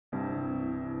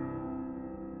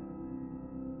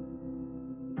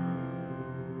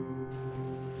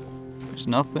There's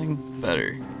nothing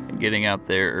better than getting out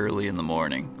there early in the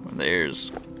morning when the air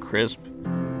is crisp,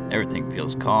 everything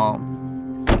feels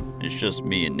calm, and it's just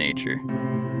me and nature.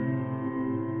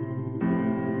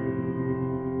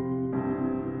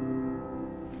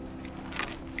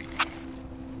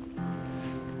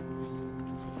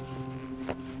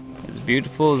 As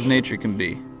beautiful as nature can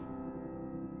be,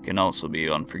 it can also be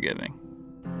unforgiving.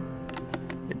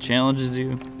 It challenges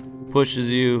you,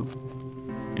 pushes you,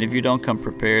 and if you don't come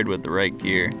prepared with the right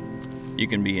gear, you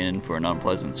can be in for an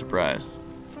unpleasant surprise,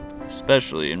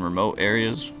 especially in remote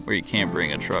areas where you can't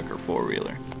bring a truck or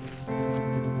four-wheeler.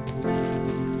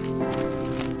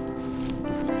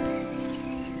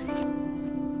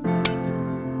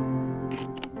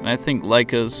 And I think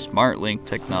Leica's SmartLink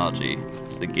technology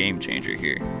is the game changer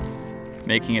here,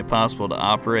 making it possible to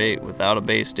operate without a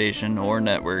base station or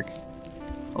network,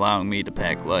 allowing me to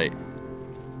pack light.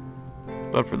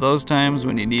 But for those times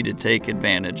when you need to take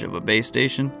advantage of a base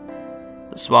station,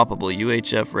 the swappable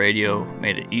UHF radio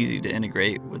made it easy to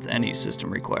integrate with any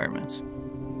system requirements.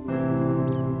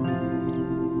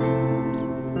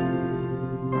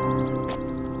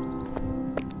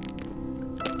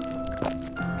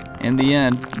 In the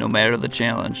end, no matter the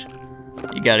challenge,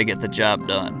 you gotta get the job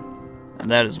done.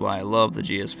 And that is why I love the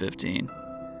GS15.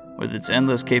 With its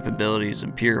endless capabilities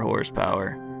and pure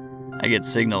horsepower, I get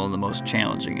signal in the most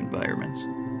challenging environments.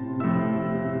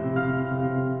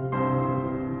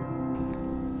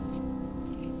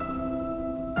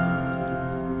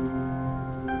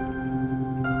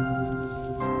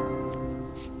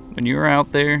 When you're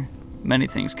out there, many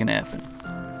things can happen.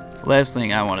 The last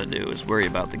thing I want to do is worry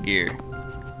about the gear.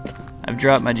 I've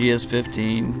dropped my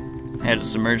GS15, had it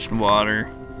submerged in water,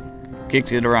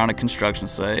 kicked it around a construction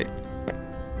site,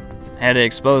 had it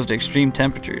exposed to extreme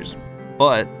temperatures,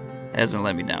 but it hasn't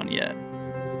let me down yet.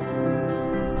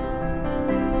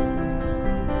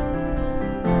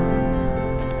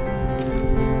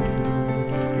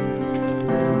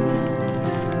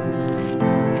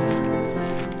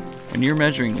 When you're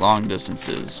measuring long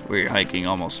distances where you're hiking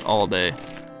almost all day,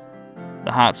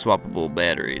 the hot swappable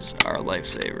batteries are a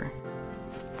lifesaver.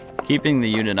 Keeping the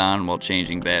unit on while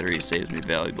changing batteries saves me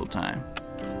valuable time.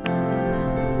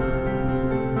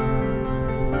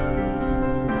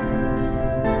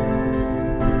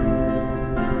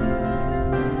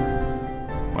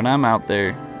 When I'm out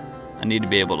there, I need to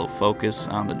be able to focus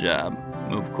on the job,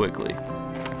 move quickly.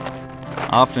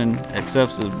 Often,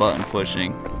 excessive button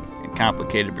pushing and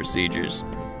complicated procedures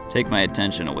take my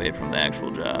attention away from the actual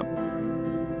job.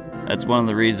 That's one of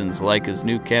the reasons Leica's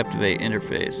new Captivate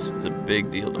interface is a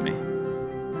big deal to me.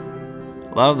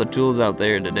 A lot of the tools out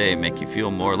there today make you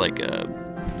feel more like a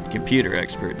computer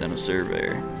expert than a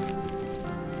surveyor.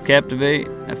 With Captivate,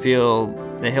 I feel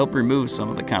they help remove some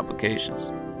of the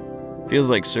complications. It feels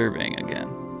like surveying again.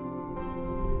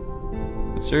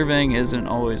 But surveying isn't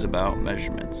always about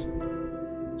measurements.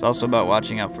 It's also about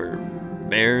watching out for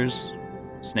bears,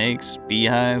 snakes,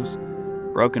 beehives,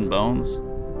 broken bones,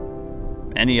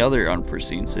 any other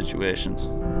unforeseen situations.